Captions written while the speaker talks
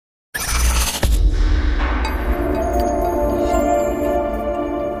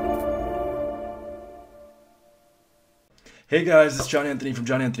Hey guys, it's John Anthony from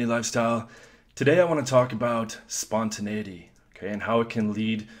John Anthony Lifestyle. Today I want to talk about spontaneity, okay, and how it can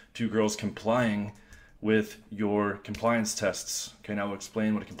lead to girls complying with your compliance tests. Okay, now I'll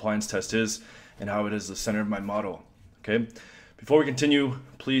explain what a compliance test is and how it is the center of my model. Okay, before we continue,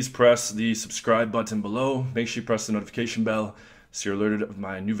 please press the subscribe button below. Make sure you press the notification bell so you're alerted of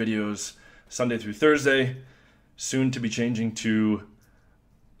my new videos Sunday through Thursday, soon to be changing to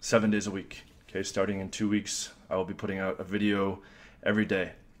 7 days a week. Okay, starting in 2 weeks, I will be putting out a video every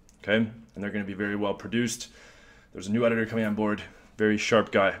day. Okay, and they're going to be very well produced. There's a new editor coming on board, very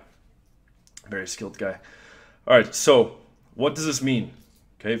sharp guy, very skilled guy. All right, so what does this mean?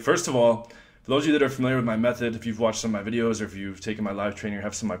 Okay, first of all, for those of you that are familiar with my method, if you've watched some of my videos or if you've taken my live training or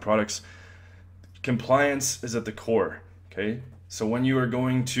have some of my products, compliance is at the core. Okay, so when you are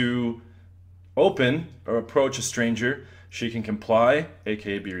going to open or approach a stranger, she can comply,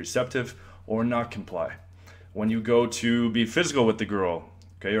 aka be receptive, or not comply. When you go to be physical with the girl,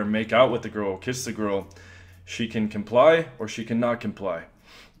 okay, or make out with the girl, kiss the girl, she can comply or she cannot comply.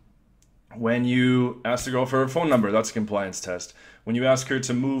 When you ask the girl for her phone number, that's a compliance test. When you ask her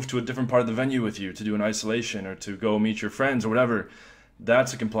to move to a different part of the venue with you to do an isolation or to go meet your friends or whatever,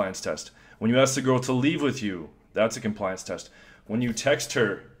 that's a compliance test. When you ask the girl to leave with you, that's a compliance test. When you text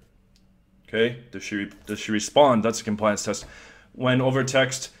her, okay, does she respond? That's a compliance test. When over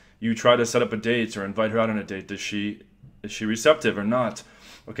text you try to set up a date or invite her out on a date, is she receptive or not?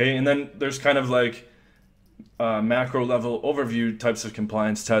 Okay, and then there's kind of like macro level overview types of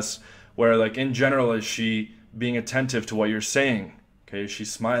compliance tests where, like, in general, is she being attentive to what you're saying? Okay, is she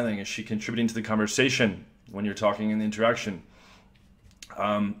smiling? Is she contributing to the conversation when you're talking in the interaction?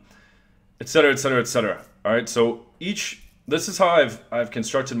 Etc., etc., etc. All right, so this is how I've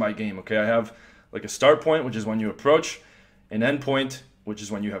constructed my game. Okay, I have like a start point, which is when you approach, an end point, which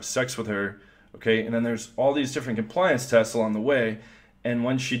is when you have sex with her, okay? And then there's all these different compliance tests along the way, and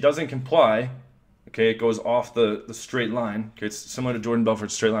when she doesn't comply, okay, it goes off the straight line. Okay, it's similar to Jordan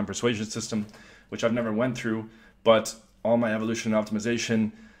Belfort's straight line persuasion system, which I've never went through, but all my evolution and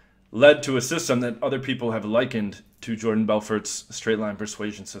optimization led to a system that other people have likened to Jordan Belfort's straight line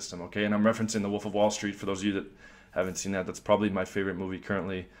persuasion system, okay? And I'm referencing The Wolf of Wall Street for those of you that haven't seen that. That's probably my favorite movie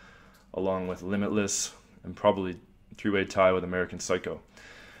currently, along with Limitless and probably three-way tie with American Psycho.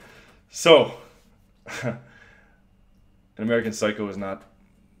 So, an American Psycho is not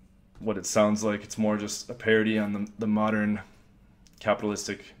what it sounds like. It's more just a parody on the modern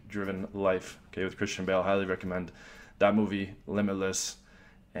capitalistic-driven life. Okay, with Christian Bale, highly recommend that movie, Limitless,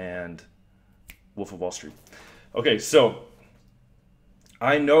 and Wolf of Wall Street. Okay, so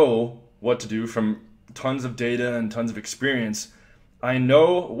I know what to do from tons of data and tons of experience. I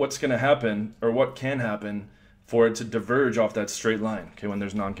know what's going to happen or what can happen for it to diverge off that straight line, okay, when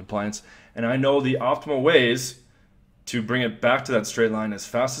there's non-compliance. And I know the optimal ways to bring it back to that straight line as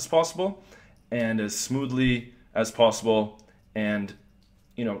fast as possible and as smoothly as possible, and,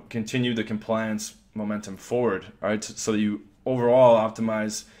 you know, continue the compliance momentum forward, all right, so that you overall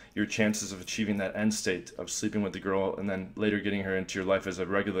optimize your chances of achieving that end state of sleeping with the girl and then later getting her into your life as a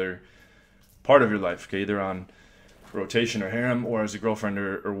regular part of your life, okay, either on rotation or harem or as a girlfriend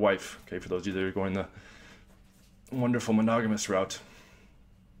or wife, okay, for those of you that are going the wonderful monogamous route.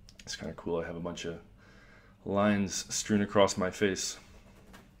 It's kind of cool. I have a bunch of lines strewn across my face,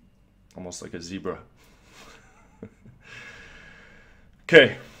 almost like a zebra.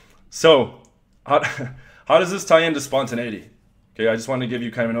 Okay, so how does this tie into spontaneity? Okay, I just wanted to give you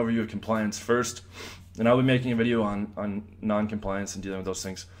kind of an overview of compliance first, and I'll be making a video on non-compliance and dealing with those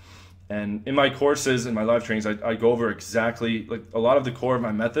things. And in my courses and my live trainings, I go over exactly, like, a lot of the core of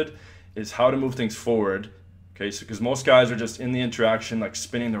my method is how to move things forward. Okay, so because most guys are just in the interaction, like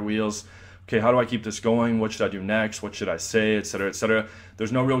spinning their wheels. Okay, how do I keep this going? What should I do next? What should I say? Etc., etc.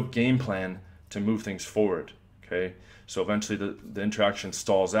 There's no real game plan to move things forward. Okay, so eventually the interaction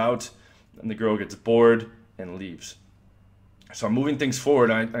stalls out and the girl gets bored and leaves. So I'm moving things forward.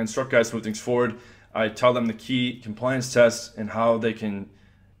 I instruct guys to move things forward. I tell them the key compliance tests and how they can,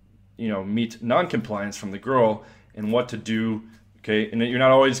 you know, meet non-compliance from the girl and what to do. Okay, and you're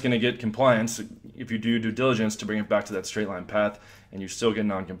not always going to get compliance. If you do due diligence to bring it back to that straight line path and you still get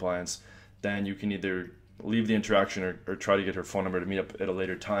non-compliance, then you can either leave the interaction or try to get her phone number to meet up at a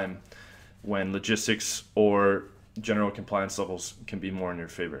later time when logistics or general compliance levels can be more in your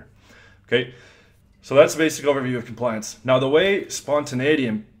favor. Okay, so that's a basic overview of compliance. Now, the way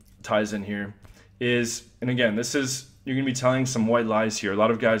spontaneity ties in here is, and again, this is, you're going to be telling some white lies here. A lot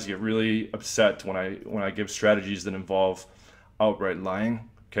of guys get really upset when I give strategies that involve outright lying,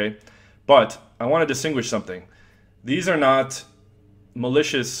 okay? But I want to distinguish something. These are not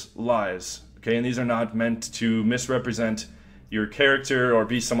malicious lies, okay? And these are not meant to misrepresent your character or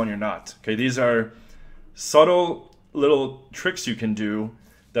be someone you're not. Okay, these are subtle little tricks you can do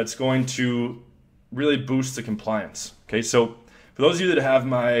that's going to really boost the compliance. Okay, so for those of you that have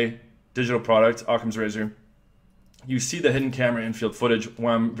my digital product, Occam's Razor, you see the hidden camera infield footage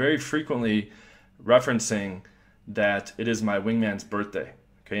where I'm very frequently referencing that it is my wingman's birthday.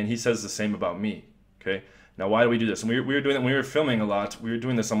 Okay, and he says the same about me. Okay, now why do we do this? And we were doing it when we were filming a lot. We were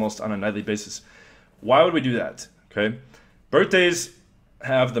doing this almost on a nightly basis. Why would we do that? Okay, birthdays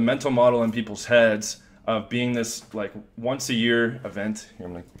have the mental model in people's heads of being this like once a year event. Here,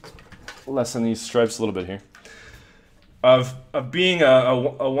 I'm gonna lessen these stripes a little bit here. Of being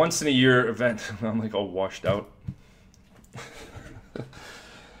a once in a year event. I'm like all washed out.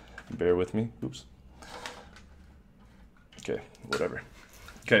 Bear with me. Oops. Okay, whatever.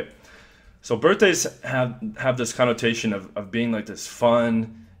 Okay, so birthdays have this connotation of being like this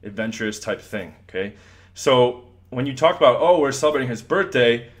fun, adventurous type thing. Okay, so when you talk about, oh, we're celebrating his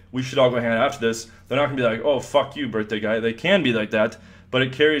birthday, we should all go hang out after this, they're not gonna be like, oh, fuck you, birthday guy. They can be like that, but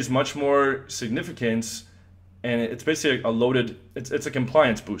it carries much more significance, and it's basically a loaded, it's a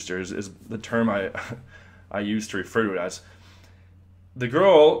compliance booster is the term I use to refer to it as. The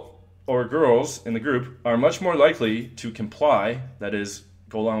girl or girls in the group are much more likely to comply, that is,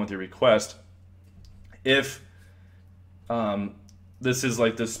 go along with your request, if this is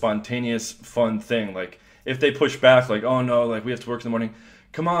like this spontaneous fun thing. Like if they push back, like, oh no, like we have to work in the morning,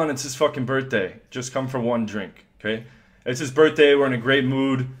 come on, it's his fucking birthday, just come for one drink. Okay, it's his birthday, we're in a great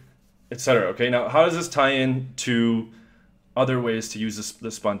mood, etc. Okay, now how does this tie in to other ways to use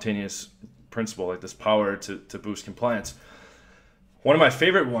this spontaneous principle, like this power to boost compliance? One of my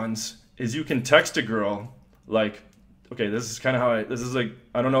favorite ones is you can text a girl like, okay, this is kind of how this is like,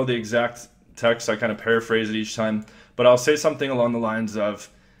 I don't know the exact text, I kind of paraphrase it each time, but I'll say something along the lines of,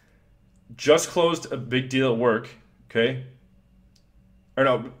 just closed a big deal at work, okay? Or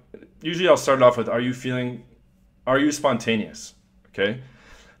no, usually I'll start it off with, are you spontaneous, okay?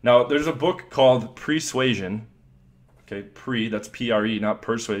 Now, there's a book called Persuasion, okay, that's P-R-E, not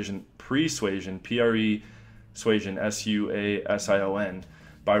persuasion, Persuasion, P-R-E, Suasion, S-U-A-S-I-O-N,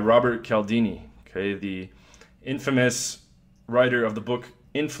 by Robert Cialdini, okay, the infamous writer of the book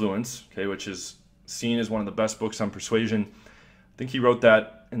Influence, okay, which is seen as one of the best books on persuasion. I think he wrote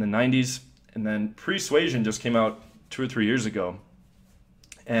that in the 90s, and then Persuasion just came out 2 or 3 years ago.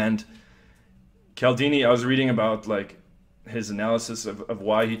 And Cialdini, I was reading about like his analysis of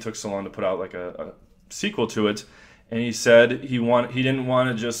why he took so long to put out like a sequel to it, and he said he didn't want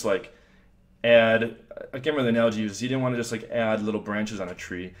to just like add, I can't remember the analogy he used, he didn't want to just like add little branches on a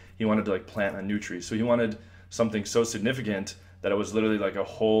tree. He wanted to like plant a new tree. So he wanted something so significant that it was literally like a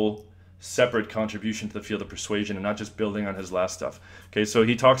whole separate contribution to the field of persuasion and not just building on his last stuff. Okay, so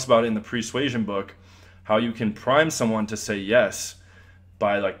he talks about in the Persuasion book how you can prime someone to say yes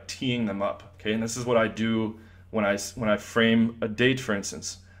by like teeing them up. Okay, and this is what I do when I frame a date, for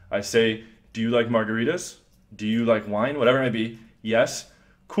instance. I say, do you like margaritas? Do you like wine? Whatever it may be. Yes.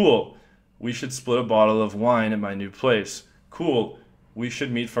 Cool. We should split a bottle of wine at my new place. Cool. We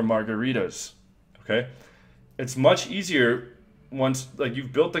should meet for margaritas. Okay? It's much easier once like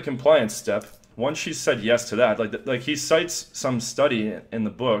you've built the compliance step. Once she's said yes to that, like he cites some study in the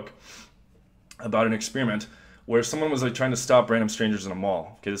book about an experiment where someone was like trying to stop random strangers in a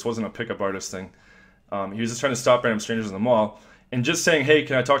mall. Okay, this wasn't a pickup artist thing. He was just trying to stop random strangers in the mall and just saying, "Hey,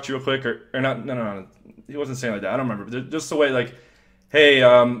 can I talk to you real quick?" Or not? No. He wasn't saying like that. I don't remember. Just the way like, "Hey,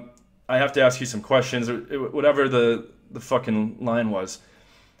 I have to ask you some questions," or whatever the fucking line was.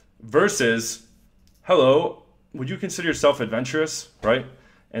 Versus, "Hello, would you consider yourself adventurous?" Right?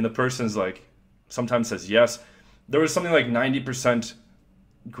 And the person's like, sometimes says yes. There was something like 90%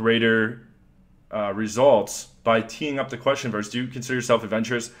 greater results by teeing up the question versus, do you consider yourself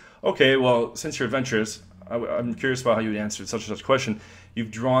adventurous? Okay, well, since you're adventurous, I'm curious about how you would answer such and such question.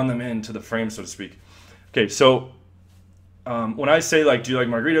 You've drawn them into the frame, so to speak. Okay, so when I say, like, do you like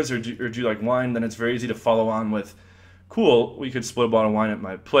margaritas or do you like wine, then it's very easy to follow on with, cool, we could split a bottle of wine at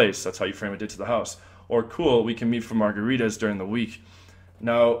my place. That's how you frame it to the house. Or, cool, we can meet for margaritas during the week.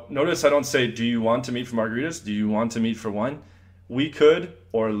 Now, notice I don't say, do you want to meet for margaritas? Do you want to meet for wine? We could,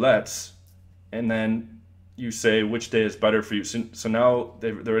 or let's. And then you say which day is better for you. So now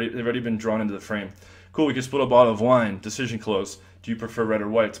they've already been drawn into the frame. Cool, we could split a bottle of wine. Decision closed. Do you prefer red or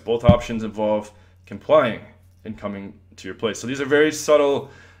white? Both options involve complying and coming to your place. So these are very subtle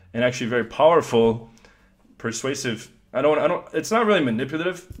and actually very powerful, persuasive. It's not really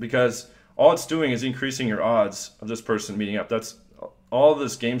manipulative, because all it's doing is increasing your odds of this person meeting up. That's all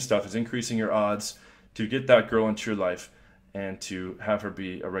this game stuff, is increasing your odds to get that girl into your life and to have her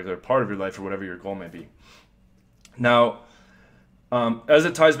be a regular part of your life, or whatever your goal may be. Now, As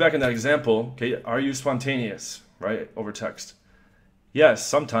it ties back in that example, okay, are you spontaneous, right, over text? Yes,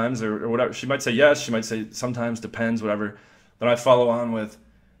 sometimes, or whatever. She might say yes, she might say sometimes, depends, whatever. Then I follow on with,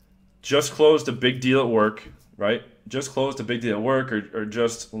 just closed a big deal at work, right? Just closed a big deal at work, or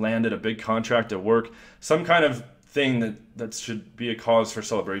just landed a big contract at work. Some kind of thing that should be a cause for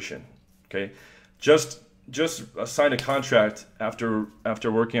celebration, okay? Just signed a contract after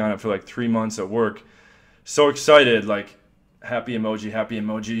working on it for like 3 months at work. So excited, like happy emoji, happy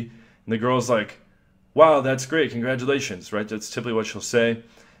emoji. And the girl's like, wow, that's great, congratulations, right? That's typically what she'll say.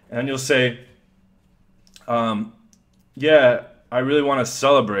 And you'll say, yeah, I really want to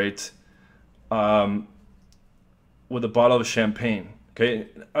celebrate with a bottle of champagne. Okay,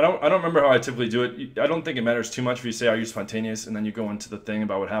 I don't remember how I typically do it. I don't think it matters too much if you say, are you spontaneous, and then you go into the thing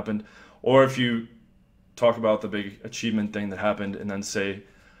about what happened, or if you talk about the big achievement thing that happened and then say,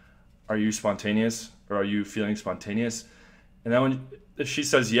 are you spontaneous, or are you feeling spontaneous? And then if she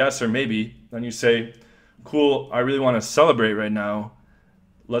says yes or maybe, then you say, cool, I really want to celebrate right now.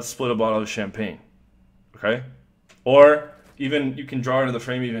 Let's split a bottle of champagne. Okay? Or even you can draw into the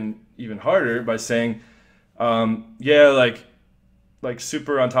frame even harder by saying, yeah, like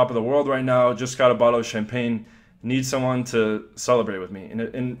super on top of the world right now, just got a bottle of champagne, need someone to celebrate with me.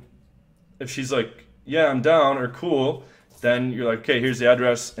 And if she's like, yeah, I'm down, or cool, then you're like, okay, here's the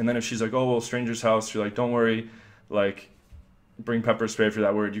address. And then if she's like, oh, well, stranger's house, you're like, don't worry, like, bring pepper spray for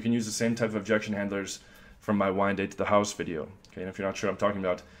that word. You can use the same type of objection handlers from my wine date to the house video. Okay, and if you're not sure what I'm talking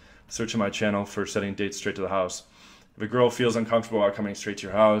about, search on my channel for setting dates straight to the house. If a girl feels uncomfortable about coming straight to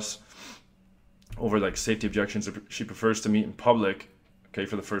your house over like safety objections, if she prefers to meet in public, okay,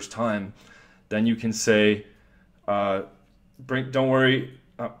 for the first time, then you can say, don't worry,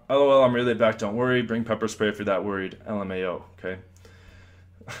 LOL, I'm really back, don't worry, bring pepper spray if you're that worried, LMAO, okay?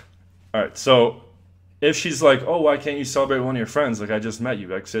 All right, so if she's like, oh, why can't you celebrate with one of your friends? Like, I just met you.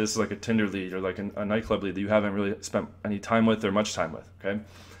 Like, say this is like a Tinder lead or like a nightclub lead that you haven't really spent any time with or much time with, okay?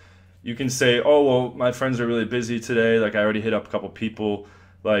 You can say, oh, well, my friends are really busy today. Like, I already hit up a couple people.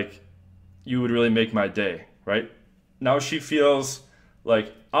 Like, you would really make my day, right? Now she feels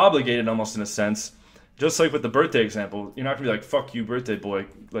like obligated almost in a sense. Just like with the birthday example, you're not gonna be like, fuck you, birthday boy.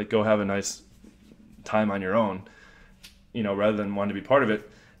 Like, go have a nice time on your own, you know, rather than wanting to be part of it.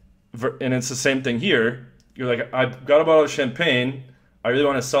 And it's the same thing here. You're like, I've got a bottle of champagne. I really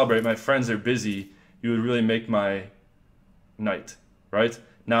want to celebrate. My friends are busy. You would really make my night, right?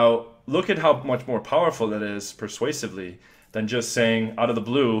 Now, look at how much more powerful that is persuasively than just saying out of the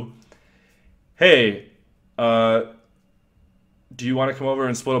blue, hey, do you want to come over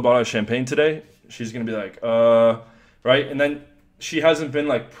and split a bottle of champagne today? She's going to be like, right? And then she hasn't been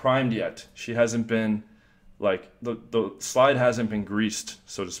like primed yet. She hasn't been like, the slide hasn't been greased,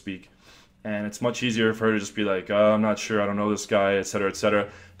 so to speak. And it's much easier for her to just be like, I'm not sure, I don't know this guy, etc., etc.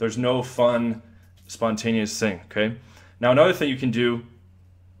 There's no fun, spontaneous thing, okay? Now, another thing you can do,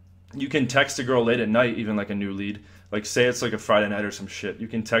 you can text a girl late at night, even like a new lead. Like, say it's like a Friday night or some shit. You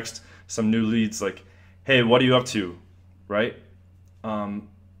can text some new leads like, hey, what are you up to, right? And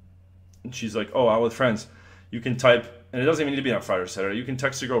she's like, oh, out with friends. You can type, and it doesn't even need to be on Friday or Saturday. You can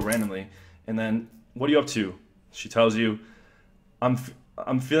text a girl randomly, and then, what are you up to? She tells you, I'm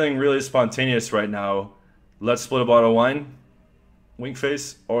feeling really spontaneous right now. Let's split a bottle of wine, wink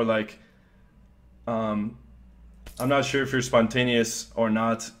face. Or like, I'm not sure if you're spontaneous or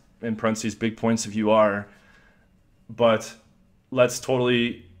not, in parentheses, big points if you are, but let's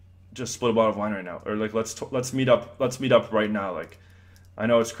totally just split a bottle of wine right now. Or like, let's meet up right now. Like, I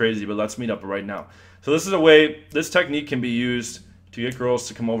know it's crazy, but let's meet up right now. So this is a way, this technique can be used to get girls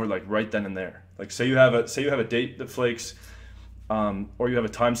to come over like right then and there. Like, say you have a date that flakes, or you have a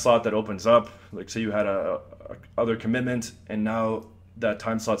time slot that opens up. Like, say you had a other commitment, and now that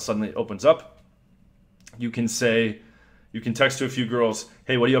time slot suddenly opens up. You can text to a few girls,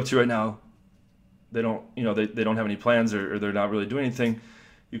 hey, what are you up to right now? They don't, they don't have any plans, or they're not really doing anything.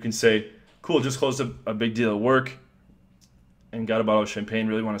 You can say, cool, just closed a big deal at work and got a bottle of champagne,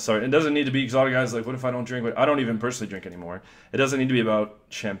 really want to start. It doesn't need to be exotic, guys. Like, what if I don't drink? I don't even personally drink anymore. It doesn't need to be about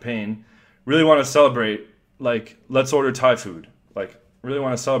champagne. Really want to celebrate, like, let's order Thai food. Like, really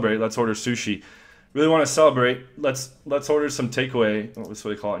want to celebrate, let's order sushi. Really want to celebrate, let's order some takeaway. That's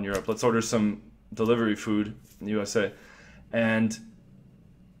what they call it in Europe. Let's order some delivery food in the USA. And,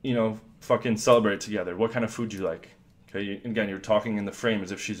 fucking celebrate together. What kind of food do you like? Okay, again, you're talking in the frame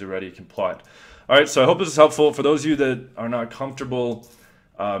as if she's already complied. All right, so I hope this is helpful. For those of you that are not comfortable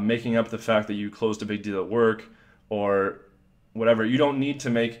making up the fact that you closed a big deal at work or whatever, you don't need to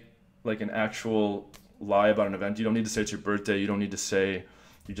make like an actual lie about an event. You don't need to say it's your birthday. You don't need to say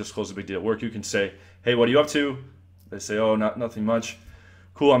you just closed a big deal at work. You can say, hey, what are you up to? They say, oh, nothing much.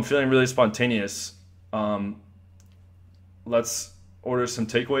 Cool, I'm feeling really spontaneous. Let's order some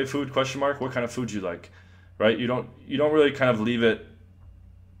takeaway food, question mark. What kind of food do you like, right? You don't really kind of leave it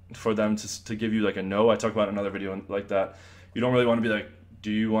for them to give you like a no. I talk about another video like that. You don't really want to be like,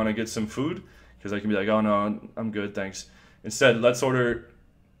 do you want to get some food? Because I can be like, oh no, I'm good, thanks. Instead, let's order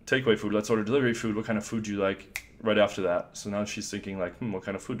takeaway food. Let's order delivery food. What kind of food do you like? Right after that. So now she's thinking like, what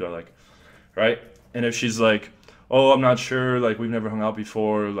kind of food do I like, right? And if she's like, oh, I'm not sure, like we've never hung out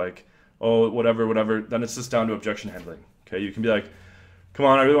before, like, oh, whatever, then it's just down to objection handling. Okay, you can be like, come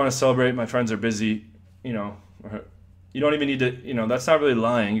on, I really want to celebrate. My friends are busy, you know. You don't even need to, you know, that's not really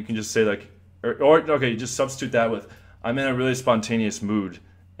lying. You can just say like, or okay, just substitute that with, I'm in a really spontaneous mood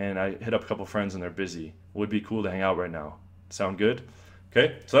and I hit up a couple friends and they're busy. Would be cool to hang out right now. Sound good?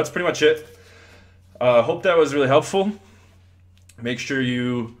 Okay, so that's pretty much it. Hope that was really helpful. Make sure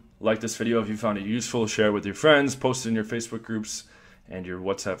you like this video if you found it useful. Share it with your friends. Post it in your Facebook groups and your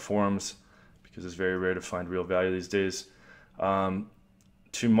WhatsApp forums because it's very rare to find real value these days.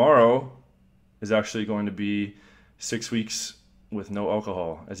 Tomorrow is actually going to be 6 weeks with no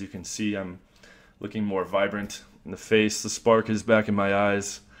alcohol. As you can see, I'm looking more vibrant in the face. The spark is back in my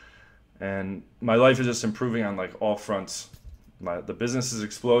eyes. And my life is just improving on like all fronts. The business is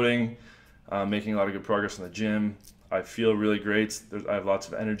exploding. Making a lot of good progress in the gym. I feel really great. I have lots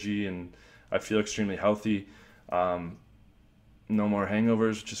of energy and I feel extremely healthy. No more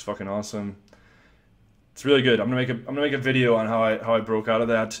hangovers, which is fucking awesome. It's really good. I'm gonna make a video on how I broke out of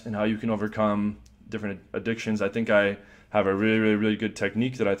that and how you can overcome different addictions. I think I have a really good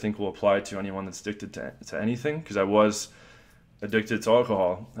technique that I think will apply to anyone that's addicted to anything, because I was addicted to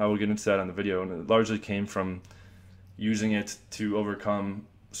alcohol. I will get into that on the video, and it largely came from using it to overcome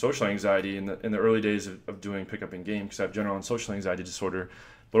social anxiety in the early days of doing pickup in game, because I have general and social anxiety disorder.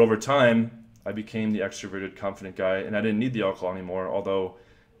 But over time, I became the extroverted, confident guy, and I didn't need the alcohol anymore, although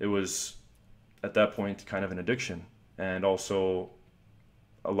it was at that point kind of an addiction and also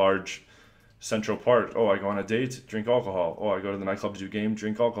a large central part. Oh, I go on a date, drink alcohol. Oh, I go to the nightclub to do game,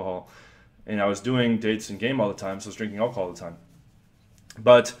 drink alcohol. And I was doing dates and game all the time, so I was drinking alcohol all the time.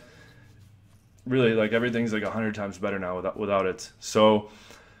 But really, like, everything's like 100 times better now without it. So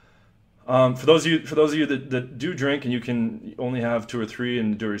for those of you that do drink and you can only have 2 or 3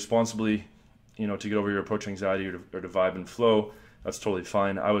 and do it responsibly, you know, to get over your approach anxiety or to vibe and flow, that's totally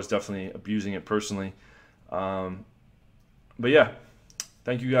fine. I was definitely abusing it personally. But yeah,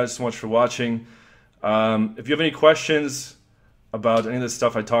 thank you guys so much for watching. If you have any questions about any of the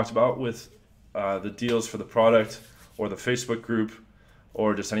stuff I talked about with the deals for the product or the Facebook group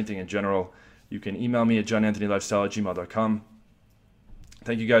or just anything in general, you can email me at johnanthonylifestyle@gmail.com.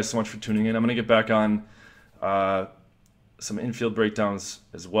 Thank you guys so much for tuning in. I'm going to get back on some infield breakdowns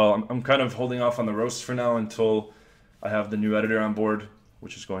as well. I'm kind of holding off on the roasts for now until I have the new editor on board,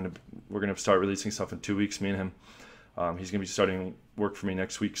 which is we're going to start releasing stuff in 2 weeks, me and him. He's going to be starting work for me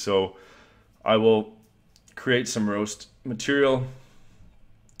next week. So I will create some roast material,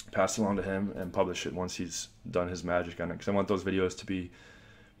 pass it along to him, and publish it once he's done his magic on it. Because I want those videos to be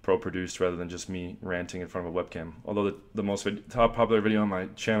pro-produced rather than just me ranting in front of a webcam. Although the most top popular video on my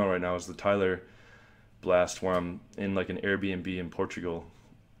channel right now is the Tyler blast, where I'm in like an Airbnb in Portugal,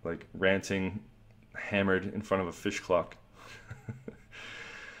 like ranting, hammered in front of a fish clock.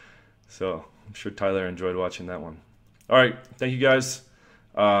 So I'm sure Tyler enjoyed watching that one. All right, thank you guys.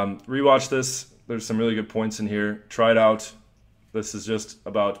 Rewatch this. There's some really good points in here. Try it out. This is just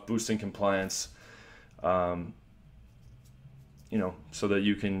about boosting compliance, you know, so that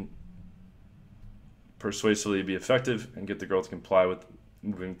you can persuasively be effective and get the girl to comply with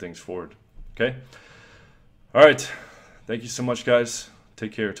moving things forward. Okay? All right. Thank you so much, guys.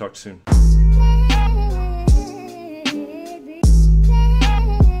 Take care. Talk soon.